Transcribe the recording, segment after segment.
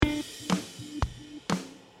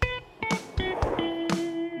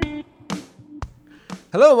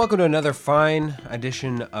Hello and welcome to another fine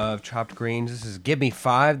edition of Chopped Greens. This is Give Me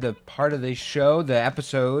Five, the part of the show, the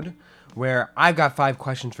episode where I've got 5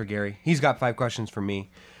 questions for Gary. He's got 5 questions for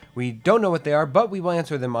me. We don't know what they are, but we will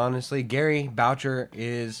answer them honestly. Gary Boucher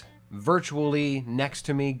is virtually next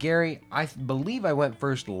to me. Gary, I believe I went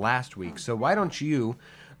first last week, so why don't you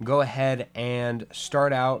go ahead and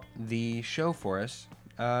start out the show for us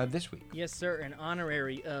this week? Yes, sir, an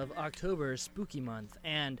honorary of October Spooky Month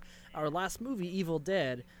and our last movie, Evil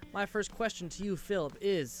Dead. My first question to you, Philip,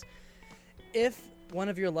 is if one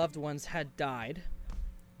of your loved ones had died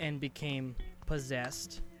and became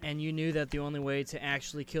possessed, and you knew that the only way to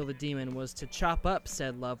actually kill the demon was to chop up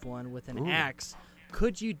said loved one with an axe,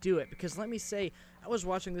 could you do it? Because let me say, I was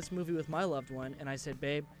watching this movie with my loved one, and I said,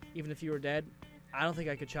 babe, even if you were dead, I don't think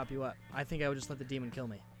I could chop you up. I think I would just let the demon kill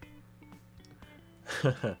me.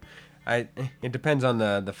 It depends on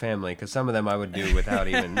the family, because some of them I would do without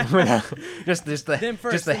even just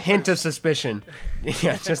the hint of suspicion.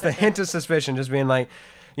 Yeah, just the hint of suspicion, just being like,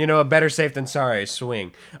 a better safe than sorry,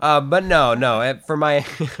 swing. But no, for my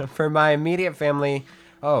for my immediate family,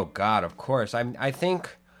 oh God, of course. I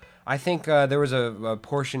think there was a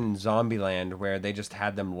portion in Zombieland where they just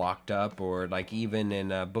had them locked up, or like even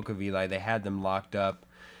in Book of Eli, they had them locked up.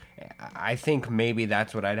 I think maybe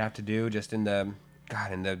that's what I'd have to do, just in the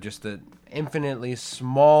infinitely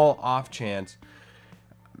small off chance.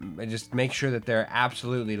 Just make sure that they're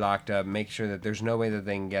absolutely locked up. Make sure that there's no way that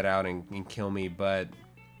they can get out and kill me. But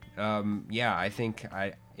I think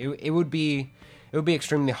it would be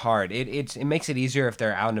extremely hard. It makes it easier if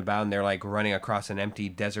they're out and about and they're like running across an empty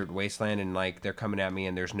desert wasteland and like they're coming at me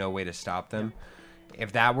and there's no way to stop them.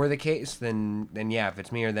 If that were the case, then yeah, if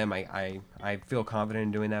it's me or them, I feel confident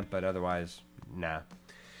in doing that. But otherwise, nah.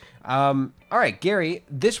 All right, Gary,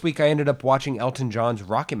 this week I ended up watching Elton John's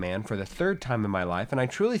Rocket Man for the 3rd time in my life, and I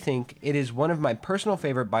truly think it is one of my personal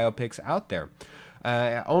favorite biopics out there,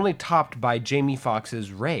 only topped by Jamie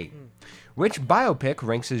Foxx's Ray. Which biopic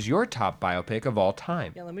ranks as your top biopic of all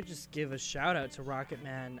time? Yeah, let me just give a shout out to Rocket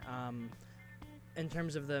Man. In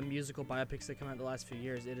terms of the musical biopics that come out the last few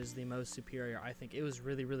years, it is the most superior. I think it was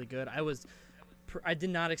really, really good. I did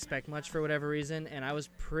not expect much for whatever reason, and I was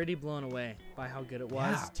pretty blown away by how good it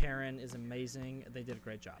was. Yeah. Taron is amazing. They did a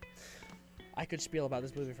great job. I could spiel about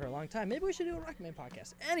this movie for a long time. Maybe we should do a Rocket Man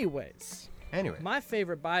podcast. Anyways. My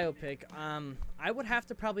favorite biopic, I would have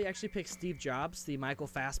to probably actually pick Steve Jobs, the Michael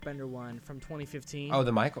Fassbender one from 2015. Oh,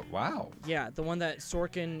 the Michael. Wow. Yeah, the one that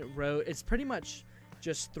Sorkin wrote. It's pretty much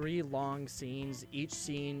just 3 long scenes. Each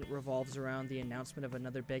scene revolves around the announcement of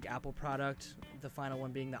another big Apple product. The final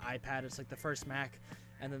one being the iPad. It's like the first Mac,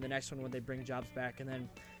 and then the next one when they bring Jobs back, and then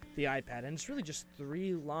the iPad. And it's really just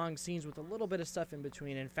 3 long scenes with a little bit of stuff in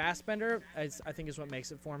between. And Fassbender, I think, is what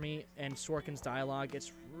makes it for me. And Sorkin's dialogue,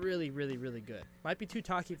 it's really, really, really good. Might be too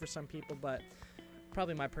talky for some people, but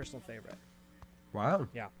probably my personal favorite. Wow.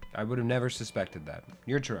 Yeah. I would have never suspected that.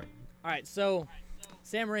 You're true. All right, so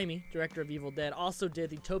Sam Raimi, director of Evil Dead, also did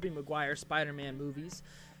the Tobey Maguire Spider-Man movies.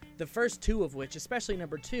 The first 2 of which, especially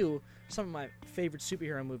number 2, are some of my favorite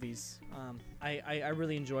superhero movies. I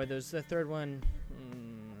really enjoy those. The third one,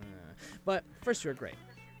 but first 2 are great.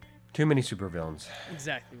 Too many supervillains.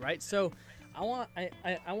 Exactly, right? So I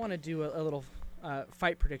want to do a little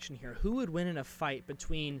fight prediction here. Who would win in a fight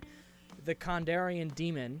between the Kandarian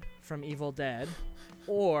demon from Evil Dead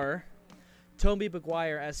or Tobey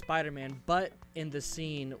Maguire as Spider-Man, but in the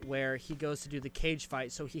scene where he goes to do the cage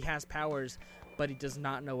fight, so he has powers, but he does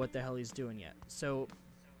not know what the hell he's doing yet. So,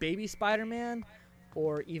 baby Spider-Man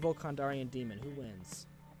or evil Kandarian demon, who wins?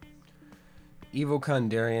 Evil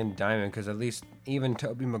Kandarian Diamond, because at least even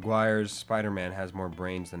Tobey Maguire's Spider-Man has more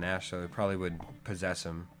brains than Ash, so it probably would possess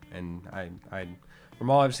him. And I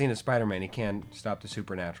from all I've seen of Spider-Man, he can't stop the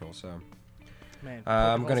supernatural. So, man,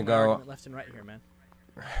 I'm gonna go left and right here, man.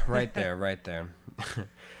 Right there.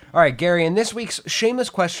 All right, Gary, in this week's shameless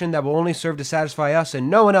question that will only serve to satisfy us and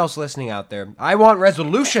no one else listening out there, I want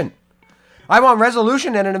resolution. I want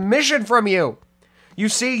resolution and an admission from you. You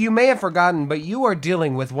see, you may have forgotten, but you are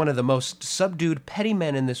dealing with one of the most subdued petty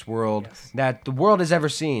men in this world that the world has ever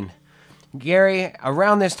seen. Gary,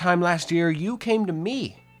 around this time last year, you came to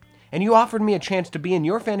me, and you offered me a chance to be in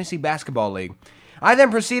your fantasy basketball league. I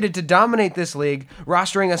then proceeded to dominate this league,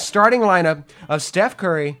 rostering a starting lineup of Steph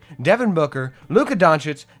Curry, Devin Booker, Luka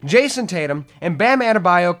Doncic, Jason Tatum, and Bam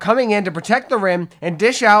Adebayo coming in to protect the rim and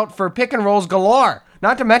dish out for pick and rolls galore.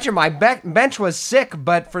 Not to mention my bench was sick,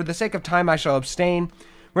 but for the sake of time I shall abstain.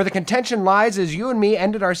 Where the contention lies is you and me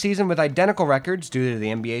ended our season with identical records due to the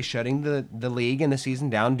NBA shutting the league and the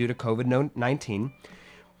season down due to COVID-19.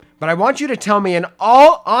 But I want you to tell me in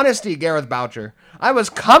all honesty, Gareth Boucher, I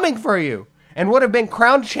was coming for you. and would have been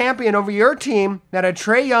crowned champion over your team that had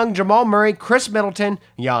Trae Young, Jamal Murray, Chris Middleton,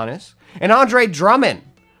 Giannis, and Andre Drummond.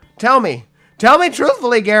 Tell me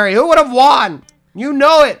truthfully, Gary, who would have won? You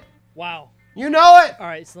know it. Wow. You know it. All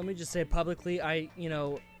right, so let me just say publicly, I,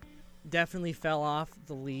 definitely fell off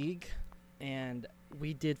the league, and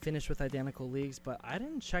we did finish with identical leagues, but I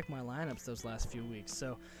didn't check my lineups those last few weeks,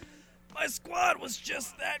 so my squad was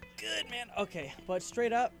just that good, man. Okay, but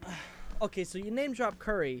straight up, okay, so you name drop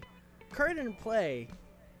Curry. Curry didn't play.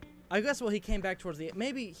 I guess, he came back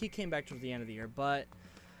maybe he came back towards the end of the year, but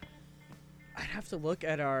I'd have to look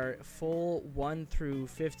at our full 1 through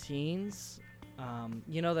 15s.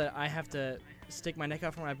 You know that I have to stick my neck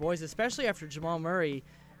out for my boys, especially after Jamal Murray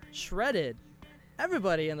shredded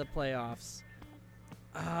everybody in the playoffs.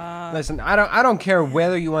 Listen, I don't care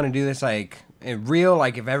whether you want to do this like in real,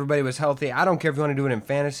 like if everybody was healthy. I don't care if you want to do it in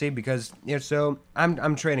fantasy because if so,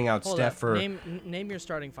 I'm trading out Hold Steph up. for name your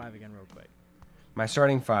starting 5 again, real quick. my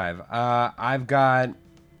starting 5. I've got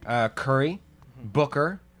Curry,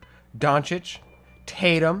 Booker, Doncic,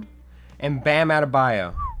 Tatum, and Bam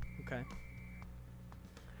Adebayo. Okay.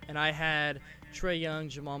 And I had Trae Young,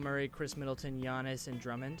 Jamal Murray, Chris Middleton, Giannis, and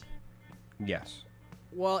Drummond. Yes.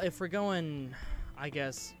 Well, if we're going, I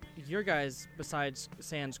guess your guys, besides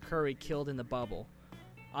Sans Curry, killed in the bubble.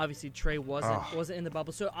 Obviously, Trae wasn't in the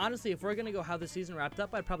bubble. So honestly, if we're gonna go how the season wrapped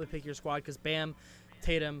up, I'd probably pick your squad because Bam,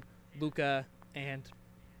 Tatum, Luka, and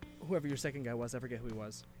whoever your second guy was, I forget who he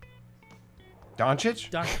was.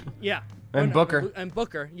 Doncic? Yeah. And Booker. And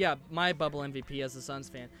Booker, yeah, my bubble MVP as a Suns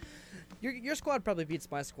fan. Your squad probably beats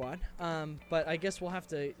my squad, but I guess we'll have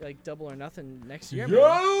to double or nothing next year.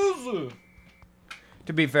 Yes!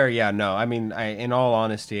 To be fair, yeah, no. I mean, in all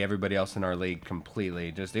honesty, everybody else in our league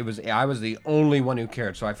completely I was the only one who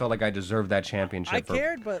cared, so I felt like I deserved that championship. I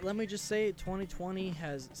cared, but let me just say, 2020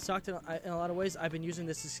 has sucked in a lot of ways. I've been using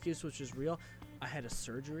this excuse, which is real. I had a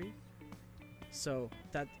surgery, so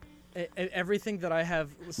that everything that I have.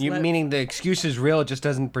 You meaning the excuse is real? It just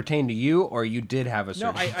doesn't pertain to you, or you did have a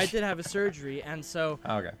surgery? No, I did have a surgery, and so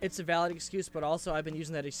okay. It's a valid excuse. But also, I've been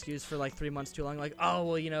using that excuse for 3 months too long. Like, oh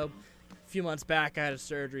well, a few months back I had a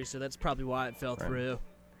surgery, so that's probably why it fell through.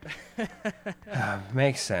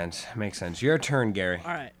 Makes sense. Your turn, Gary.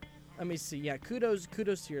 All right, let me see. Yeah, kudos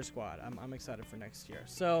to your squad. I'm excited for next year.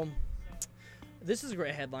 So this is a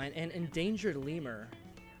great headline. An endangered lemur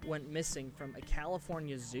went missing from a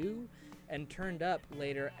California zoo and turned up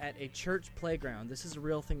later at a church playground. This is a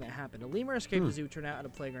real thing that happened. A lemur escaped the zoo, turned out at a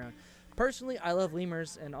playground. Personally, I love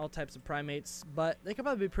lemurs and all types of primates, but they can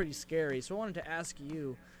probably be pretty scary. So I wanted to ask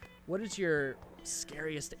you, what is your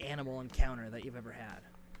scariest animal encounter that you've ever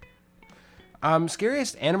had?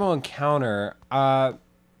 Scariest animal encounter.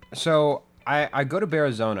 So I go to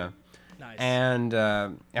Arizona. Nice. And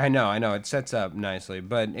I know it sets up nicely,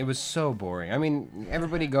 but it was so boring. I mean,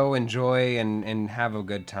 everybody go enjoy and have a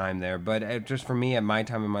good time there, but just for me at my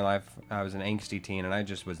time in my life, I was an angsty teen and I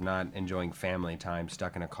just was not enjoying family time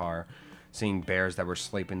stuck in a car seeing bears that were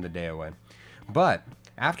sleeping the day away. But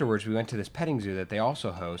afterwards we went to this petting zoo that they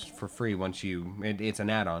also host for free it's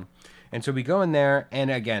an add-on. And so we go in there,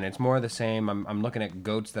 and again, it's more of the same. I'm looking at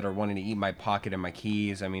goats that are wanting to eat my pocket and my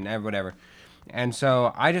keys. I mean, whatever. And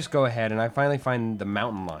so I just go ahead, and I finally find the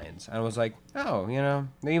mountain lions. I was like, oh,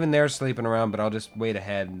 even they're sleeping around, but I'll just wait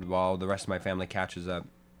ahead while the rest of my family catches up.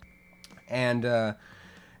 And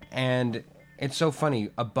it's so funny.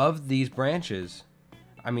 Above these branches,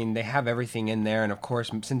 I mean, they have everything in there. And, of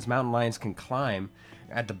course, since mountain lions can climb,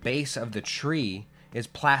 at the base of the tree is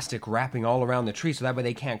plastic wrapping all around the tree, so that way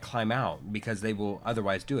they can't climb out because they will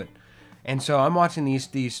otherwise do it. And so I'm watching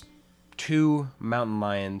these two mountain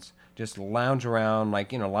lions just lounge around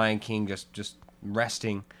like Lion King, just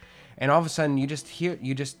resting, and all of a sudden you just hear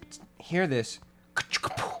this,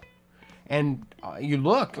 and you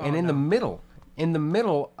look, and in the middle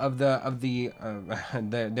of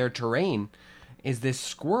their terrain is this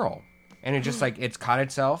squirrel, and it just it's caught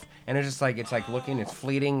itself, and it's looking, it's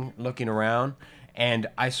fleeting, looking around, and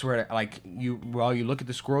I swear while you look at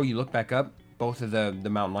the squirrel, you look back up, both of the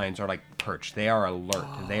mountain lions are perched. They are alert.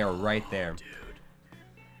 They are right there. Dude.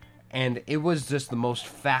 And it was just the most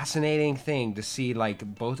fascinating thing to see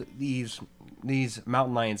both these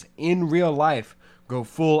mountain lions in real life go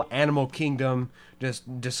full Animal Kingdom,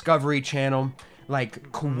 just Discovery Channel,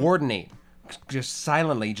 coordinate, just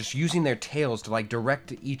silently, just using their tails to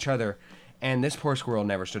direct each other. And this poor squirrel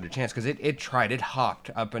never stood a chance because it hopped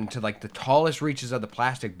up into the tallest reaches of the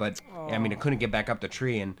plastic, but I mean, it couldn't get back up the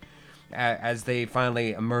tree. And as they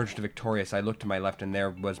finally emerged victorious, I looked to my left and there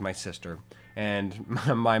was my sister. And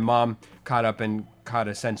my mom caught up and caught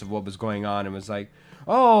a sense of what was going on and was like,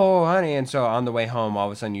 "Oh, honey." And so on the way home, all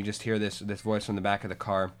of a sudden you just hear this voice from the back of the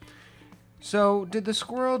car. "So did the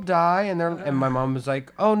squirrel die?" And my mom was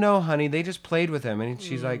like, "Oh no, honey, they just played with him." And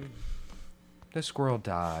she's like, "The squirrel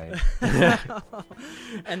died."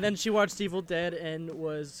 And then she watched Evil Dead and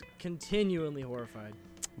was continually horrified.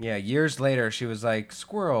 Yeah, years later, she was like,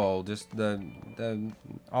 "Squirrel, just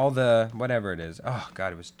all the whatever it is." Oh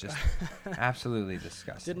God, it was just absolutely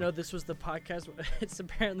disgusting. Didn't know this was the podcast. It's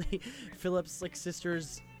apparently Philip's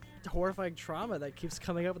sister's horrifying trauma that keeps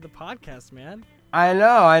coming up with the podcast, man. I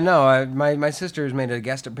know. My sister's made a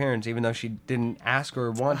guest appearance, even though she didn't ask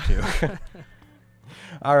or want to.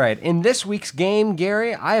 All right, in this week's game,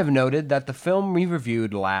 Gary, I have noted that the film we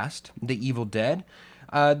reviewed last, The Evil Dead,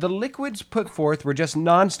 the liquids put forth were just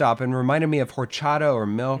nonstop and reminded me of horchata or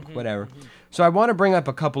milk, whatever. So I want to bring up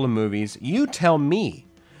a couple of movies. You tell me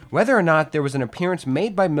whether or not there was an appearance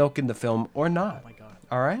made by milk in the film or not. Oh my God.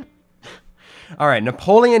 All right? All right,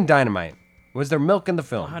 Napoleon Dynamite. Was there milk in the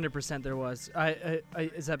film? 100% there was.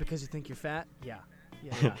 Is that because you think you're fat? Yeah.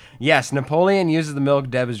 Yes, Napoleon uses the milk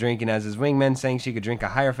Deb is drinking as his wingman, saying she could drink a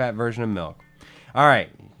higher fat version of milk. All right,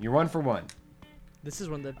 you're 1 for 1. This is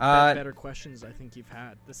one of the better questions I think you've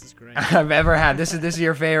had. This is great. I've ever had. This is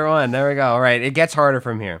your favorite one. There we go. All right, it gets harder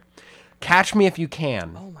from here. Catch Me If You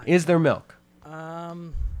Can. Oh my Is there milk?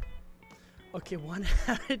 Okay, one,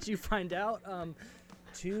 how did you find out?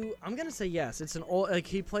 Two, I'm gonna say yes. It's an old,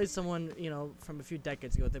 he plays someone, from a few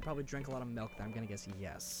decades ago. They probably drank a lot of milk. I'm gonna guess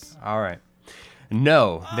yes. All right.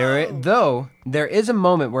 No, there is a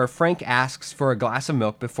moment where Frank asks for a glass of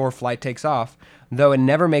milk before flight takes off, though it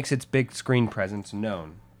never makes its big screen presence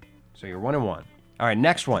known. So you're 1 and 1. All right,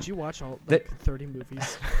 next one. Did you watch all 30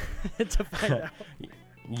 movies to find out?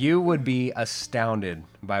 You would be astounded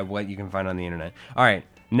by what you can find on the internet. All right,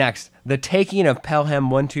 next. The Taking of Pelham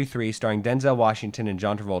 123, starring Denzel Washington and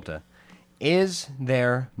John Travolta. Is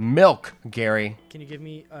there milk, Gary? Can you give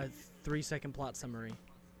me a 3-second plot summary?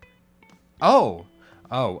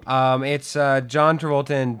 It's John Travolta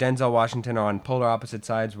and Denzel Washington are on polar opposite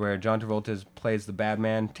sides, where John Travolta plays the bad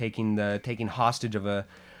man, taking hostage of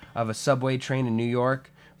a subway train in New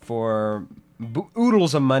York for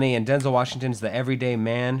oodles of money, and Denzel Washington's the everyday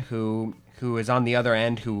man who is on the other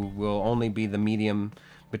end, who will only be the medium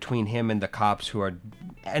between him and the cops, who are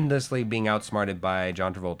endlessly being outsmarted by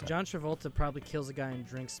John Travolta. John Travolta probably kills a guy and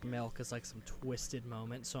drinks milk as some twisted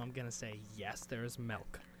moment, so I'm gonna say yes, there is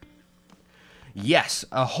milk. Yes,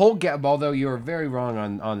 a whole although you're very wrong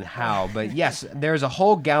on how, but yes, there's a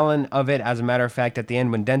whole gallon of it, as a matter of fact, at the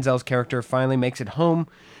end when Denzel's character finally makes it home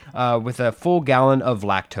with a full gallon of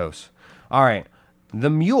lactose. All right, The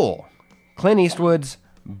Mule. Clint Eastwood's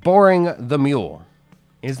Boring the Mule.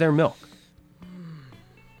 Is there milk?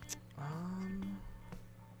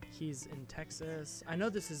 He's in Texas. I know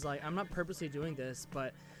this is I'm not purposely doing this,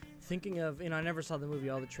 but thinking of, I never saw the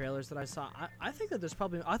movie, all the trailers that I saw, I think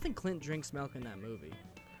that I think Clint drinks milk in that movie.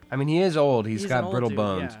 I mean, he is old. He's got an brittle old dude,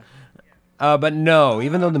 bones. Yeah. But no,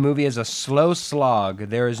 even though the movie is a slow slog,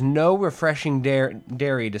 there is no refreshing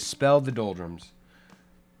dairy to spell the doldrums.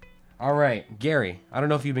 All right, Gary, I don't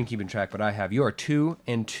know if you've been keeping track, but I have. You are 2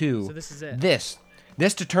 and 2. So this is it.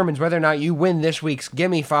 This determines whether or not you win this week's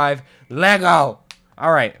Gimme 5 Lego.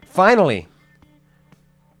 All right, finally,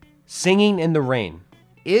 Singing in the Rain.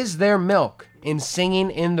 Is there milk in Singing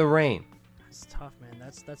in the Rain? It's tough, man.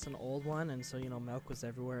 That's an old one, and so milk was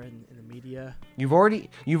everywhere in the media. You've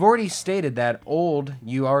already stated that old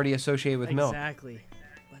you already associate with milk. Exactly.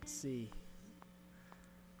 Let's see.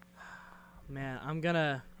 Man, I'm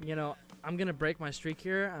gonna break my streak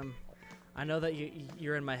here. I know that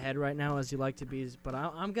you're in my head right now, as you like to be, but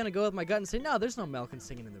I'm gonna go with my gut and say no. There's no milk in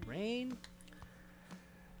Singing in the Rain.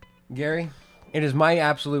 Gary, it is my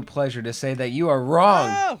absolute pleasure to say that you are wrong.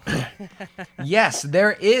 Oh! Yes,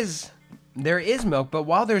 there is milk, but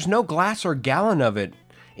while there's no glass or gallon of it,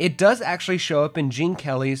 it does actually show up in Gene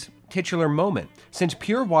Kelly's titular moment. Since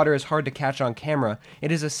pure water is hard to catch on camera, it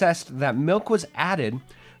is assessed that milk was added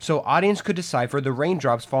so audience could decipher the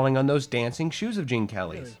raindrops falling on those dancing shoes of Gene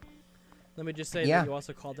Kelly's. Really? Let me just say that you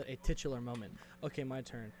also called it a titular moment. Okay, my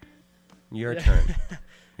turn. Your turn.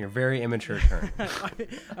 Your very immature turn.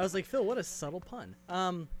 I was like, Phil, what a subtle pun.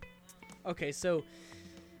 Okay, so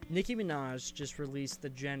Nicki Minaj just released the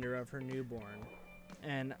gender of her newborn,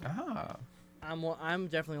 and I'm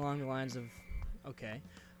definitely along the lines of okay,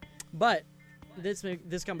 but this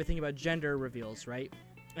got me thinking about gender reveals, right?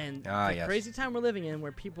 And the crazy time we're living in,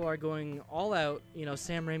 where people are going all out,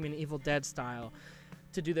 Sam Raimi and Evil Dead style,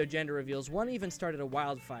 to do their gender reveals. One even started a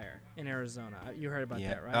wildfire in Arizona. You heard about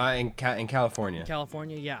that, right? In California. In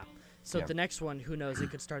California, yeah. So Yeah. the next one, who knows? It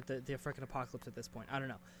could start the freaking apocalypse at this point. I don't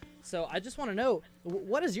know. So I just want to know,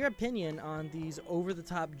 what is your opinion on these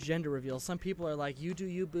over-the-top gender reveals? Some people are like, "You do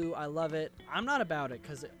you, boo. I love it." I'm not about it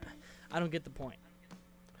because I don't get the point.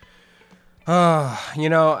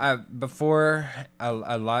 Before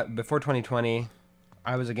 2020,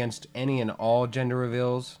 I was against any and all gender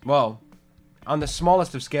reveals. Well, on the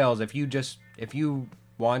smallest of scales, if you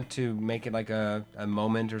want to make it like a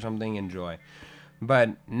moment or something, enjoy.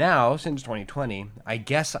 But now, since 2020, I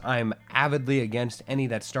guess I'm avidly against any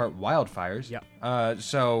that start wildfires. Yep.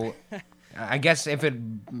 So I guess if it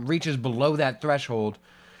reaches below that threshold,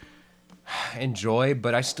 enjoy,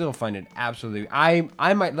 but I still find it absolutely...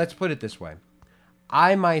 I might... Let's put it this way.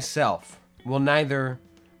 I myself will neither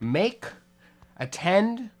make,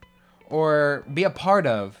 attend, or be a part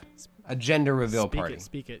of a gender reveal party.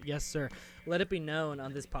 Speak it. Yes, sir. Let it be known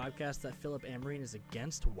on this podcast that Philip Amarine is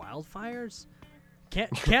against wildfires.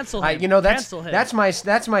 Cancel him. Cancel him. That's my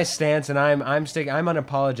stance, and I'm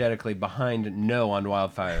unapologetically behind no on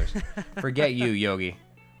wildfires. Forget you, Yogi,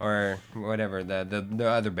 or whatever the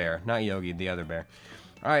other bear, not Yogi, the other bear.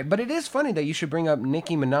 All right, but it is funny that you should bring up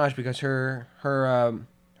Nicki Minaj because her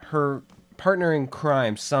partner in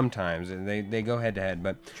crime sometimes they go head to head.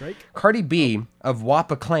 But Drake? Cardi B of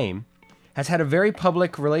WAP Acclaim has had a very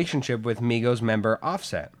public relationship with Migos member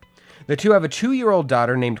Offset. The two have a 2-year-old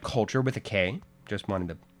daughter named Culture with a K. Just wanted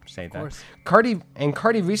to say that. course.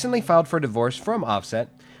 Cardi recently filed for divorce from Offset,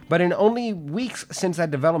 but in only weeks since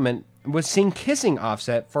that development was seen kissing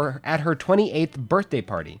Offset at her 28th birthday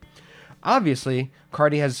party. Obviously,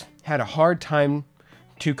 Cardi has had a hard time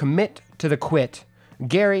to commit to the quit.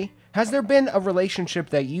 Gary, has there been a relationship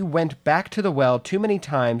that you went back to the well too many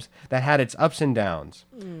times that had its ups and downs?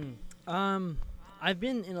 I've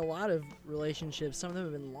been in a lot of relationships. Some of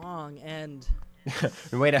them have been long, and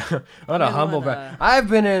Wait, what a mean, humble when, brag. I've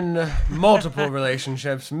been in multiple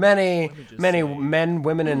relationships. Many just many say- men,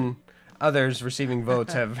 women, and others receiving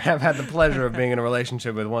votes have had the pleasure of being in a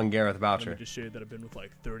relationship with one Gareth Boucher. just say that I've been with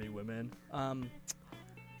like 30 women.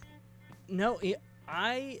 No,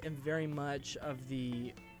 I am very much of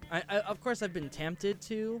the. Of course, I've been tempted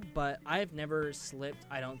to, but I've never slipped.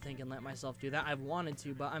 I don't think and let myself do that. I've wanted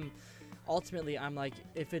to, but ultimately I'm like,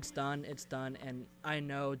 if it's done, it's done, and I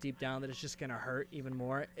know deep down that it's just gonna hurt even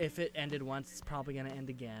more. If it ended once, it's probably gonna end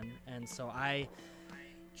again, and so I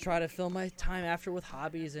try to fill my time after with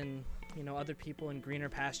hobbies and other people in greener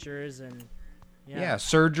pastures and. Yeah,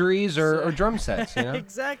 surgeries or drum sets.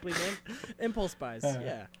 Exactly, man. Impulse buys.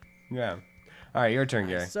 Yeah. Yeah. All right, your turn,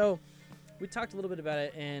 Gary. So, we talked a little bit about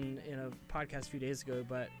it in a podcast a few days ago,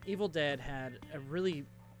 but Evil Dead had a really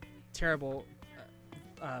terrible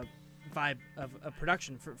vibe of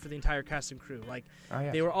production for the entire cast and crew. Like,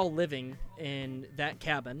 they were all living in that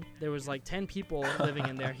cabin. There was like 10 people living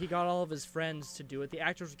in there. He got all of his friends to do it. The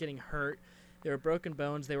actors were getting hurt. There were broken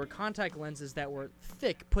bones. They were contact lenses that were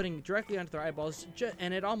thick, putting directly onto their eyeballs,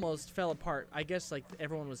 and it almost fell apart. I guess like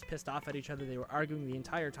everyone was pissed off at each other. They were arguing the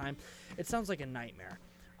entire time. It sounds like a nightmare.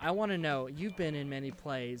 I want to know, you've been in many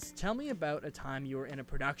plays. Tell me about a time you were in a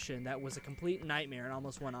production that was a complete nightmare and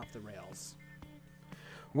almost went off the rails.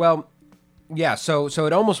 Well, yeah. So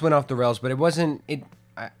it almost went off the rails, but it wasn't.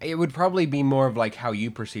 It would probably be more of like how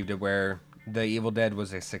you perceived it, where the Evil Dead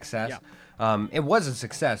was a success. Yeah. It was a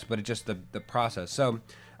success, but it just the process. So,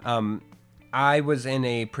 I was in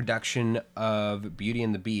a production of Beauty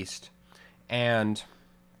and the Beast, and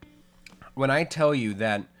when I tell you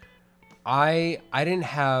that I didn't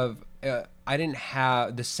have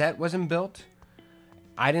the set wasn't built,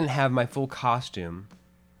 I didn't have my full costume,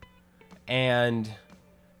 and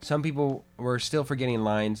some people were still forgetting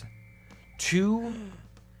lines. To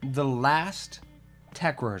the last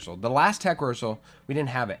tech rehearsal. The last tech rehearsal, we didn't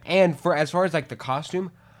have it. And as far as like the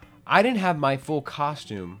costume, I didn't have my full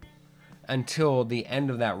costume until the end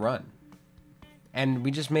of that run. And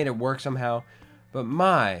we just made it work somehow. But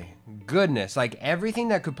my goodness, like everything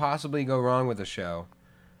that could possibly go wrong with the show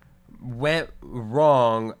went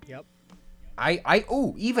wrong. Yep.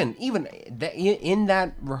 Even in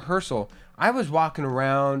that rehearsal, I was walking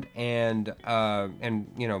around and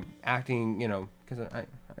acting, because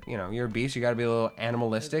you're a beast, you got to be a little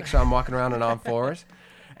animalistic. So I'm walking around on all fours,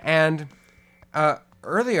 and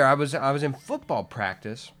earlier I was in football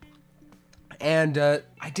practice, and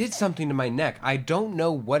I did something to my neck. I don't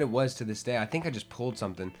know what it was to this day. I think I just pulled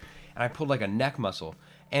something, and I pulled like a neck muscle,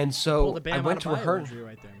 and so I went to rehearsal.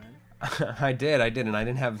 Right there, man. I did, and I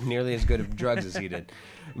didn't have nearly as good of drugs as he did,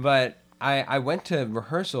 but I went to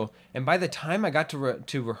rehearsal, and by the time I got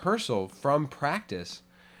to rehearsal from practice,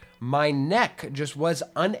 my neck just was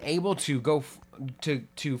unable to go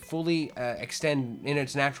to fully extend in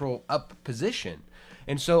its natural up position.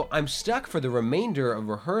 And so I'm stuck for the remainder of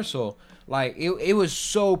rehearsal. Like it was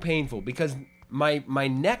so painful because my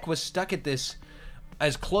neck was stuck at this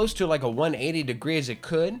as close to like a 180 degree as it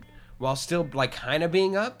could while still like kind of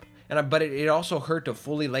being up. But it also hurt to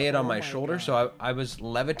fully lay it on my shoulder. God. So I was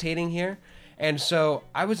levitating here. And so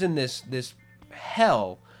I was in this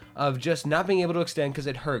hell of just not being able to extend because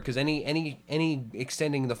it hurt. Because any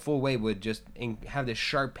extending the full way would just have this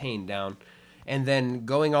sharp pain down. And then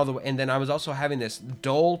going all the way, and then I was also having this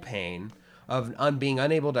dull pain of being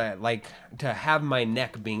unable to have my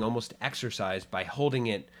neck being almost exercised by holding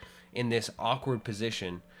it in this awkward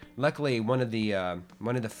position. Luckily, one of the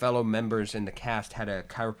fellow members in the cast had a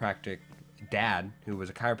chiropractic dad who was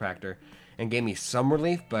a chiropractor and gave me some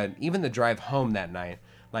relief. But even the drive home that night,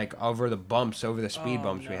 like over the speed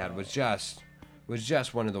bumps we had, was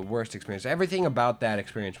just one of the worst experiences. Everything about that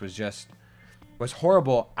experience was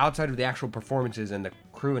horrible outside of the actual performances and the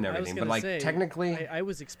crew and everything. But like technically, I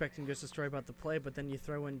was expecting just a story about the play, but then you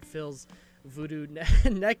throw in Phil's voodoo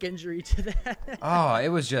neck injury to that. Oh, it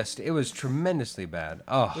was tremendously bad.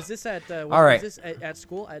 Oh, was this at all right. Was this at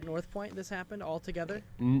school at North Point? This happened all together?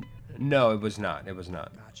 No, it was not. It was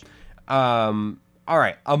not. Gotcha. All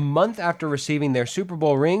right. A month after receiving their Super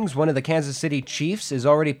Bowl rings, one of the Kansas City Chiefs is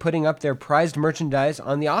already putting up their prized merchandise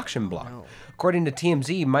on the auction block. No. According to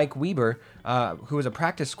TMZ, Mike Weber, who was a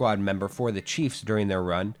practice squad member for the Chiefs during their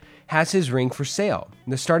run, has his ring for sale.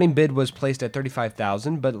 The starting bid was placed at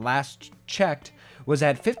 $35,000, but last checked was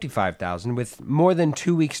at $55,000 with more than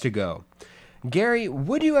 2 weeks to go. Gary,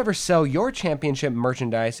 would you ever sell your championship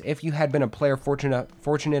merchandise if you had been a player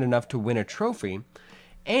fortunate enough to win a trophy?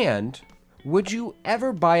 And would you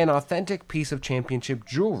ever buy an authentic piece of championship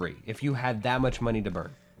jewelry if you had that much money to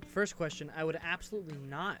burn? First question, I would absolutely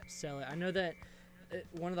not sell it. I know that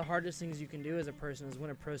one of the hardest things you can do as a person is win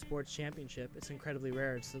a pro sports championship. It's incredibly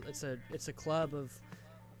rare. It's a club of,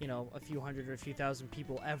 a few hundred or a few thousand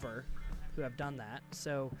people ever who have done that.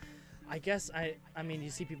 So I guess I mean, you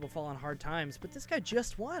see people fall on hard times, but this guy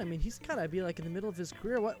just won. I mean, he's gotta be like in the middle of his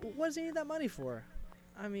career. What does he need that money for?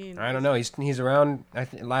 I mean, I don't know. He's around. I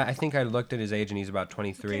think I looked at his age and he's about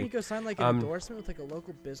 23. Can you go sign like an endorsement with like a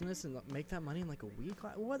local business and make that money in like a week?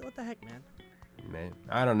 What the heck, man? Man,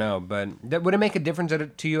 I don't know, but would it make a difference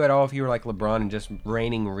to you at all if you were like LeBron and just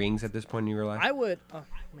raining rings at this point in your life? I would. Oh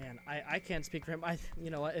man, I can't speak for him.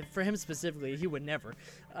 For him specifically, he would never.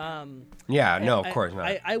 Of course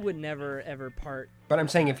not. I would never ever part. But I'm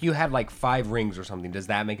saying if you had like 5 rings or something, does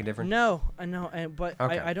that make a difference? No, I know, but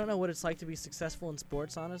okay. I don't know what it's like to be successful in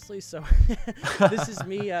sports, honestly. So this is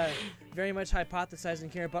me very much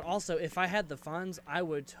hypothesizing here. But also, if I had the funds, I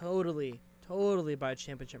would totally buy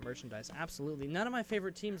championship merchandise. Absolutely. None of my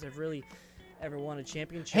favorite teams have really ever won a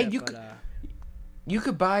championship. Hey, you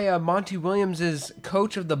could buy Monty Williams'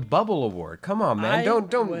 Coach of the Bubble Award. Come on, man.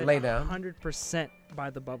 Don't lay down. 100% buy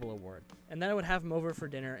the Bubble Award. And then I would have him over for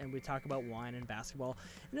dinner and we'd talk about wine and basketball.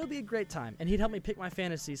 And it would be a great time. And he'd help me pick my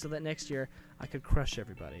fantasy so that next year I could crush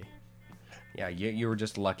everybody. Yeah, you were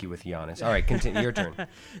just lucky with Giannis. All right, continue. Your turn.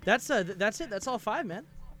 That's it. That's all 5, man.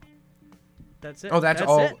 That's it. Oh, that's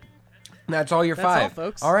all. It. That's all your That's 5. all,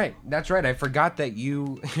 folks. All right. That's right. I forgot that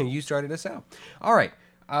you started us out. All right.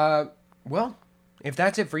 Well, if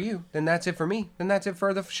that's it for you, then that's it for me. Then that's it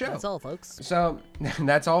for the show. That's all, folks. So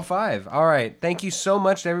that's all 5. All right. Thank you so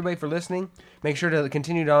much to everybody for listening. Make sure to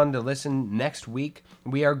continue on to listen next week.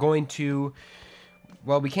 We are going to,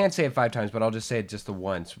 well, we can't say it 5 times, but I'll just say it just the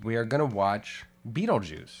once. We are going to watch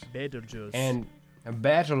Beetlejuice. And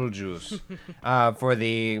Beetlejuice for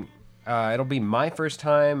the... it'll be my first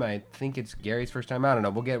time. I think it's Gary's first time. I don't know.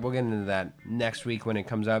 We'll get into that next week when it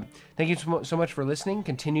comes up. Thank you so much for listening.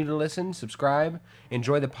 Continue to listen, subscribe,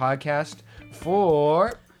 enjoy the podcast.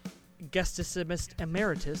 For Guestissimus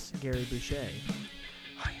Emeritus Gary Boucher.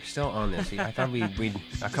 Oh, you're still on this. I thought we'd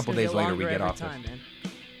a couple days later we get off this. Man.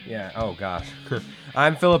 Yeah. Oh gosh.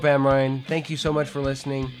 I'm Philip Amrine. Thank you so much for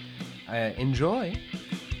listening. Enjoy